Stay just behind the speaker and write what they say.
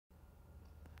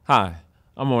Hi,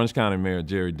 I'm Orange County Mayor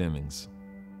Jerry Demings.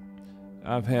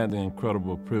 I've had the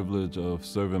incredible privilege of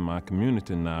serving my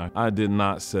community now. I did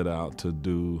not set out to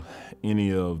do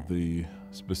any of the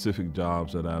specific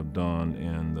jobs that I've done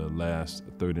in the last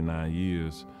 39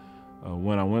 years.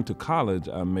 When I went to college,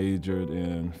 I majored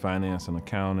in finance and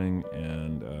accounting,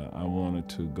 and I wanted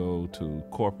to go to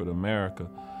corporate America.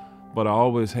 But I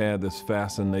always had this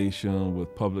fascination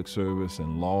with public service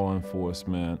and law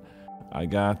enforcement. I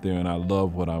got there and I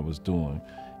loved what I was doing.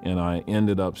 And I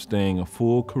ended up staying a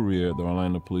full career at the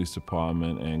Orlando Police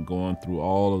Department and going through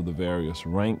all of the various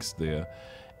ranks there.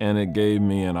 And it gave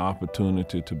me an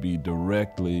opportunity to be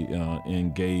directly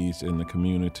engaged in the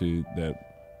community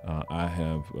that I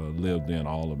have lived in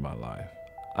all of my life.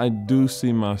 I do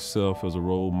see myself as a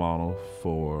role model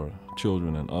for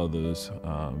children and others.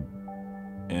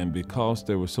 And because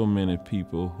there were so many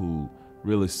people who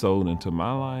really sowed into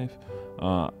my life,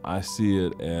 I see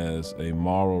it as a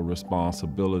moral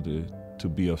responsibility to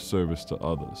be of service to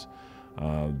others.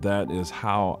 That is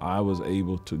how I was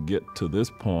able to get to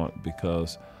this point,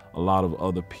 because a lot of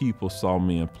other people saw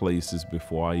me in places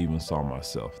before I even saw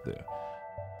myself there.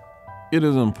 It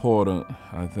is important,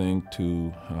 I think,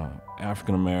 to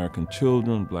African American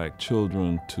children, black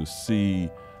children, to see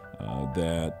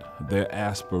that their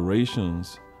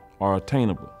aspirations are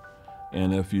attainable.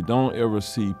 And if you don't ever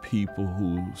see people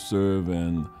who serve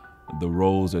in the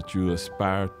roles that you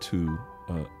aspire to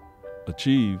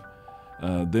achieve,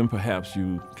 then perhaps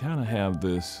you kind of have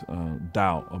this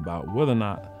doubt about whether or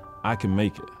not I can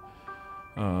make it.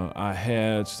 I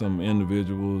had some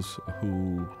individuals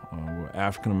who were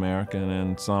African American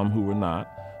and some who were not,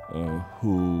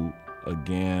 who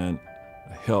again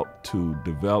helped to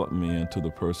develop me into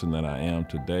the person that I am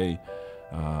today.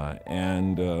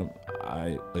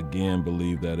 I again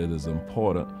believe that it is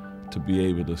important to be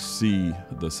able to see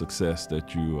the success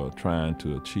that you are trying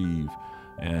to achieve.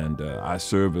 And I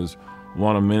serve as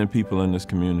one of many people in this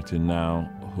community now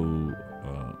who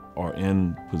are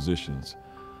in positions.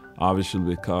 Obviously,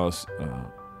 because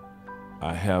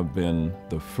I have been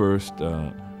the first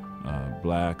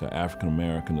black or African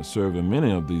American to serve in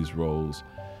many of these roles,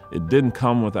 it didn't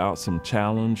come without some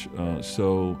challenge.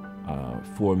 So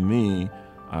for me,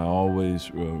 I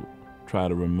always try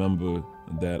to remember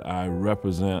that I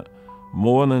represent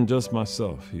more than just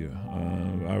myself here.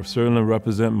 I certainly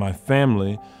represent my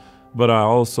family, but I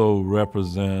also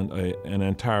represent an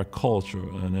entire culture,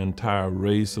 an entire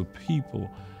race of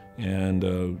people,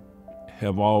 and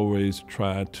have always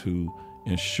tried to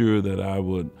ensure that I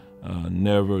would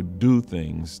never do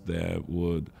things that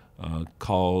would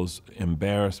cause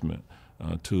embarrassment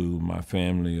to my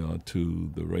family or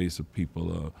to the race of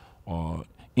people or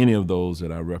any of those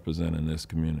that I represent in this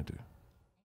community.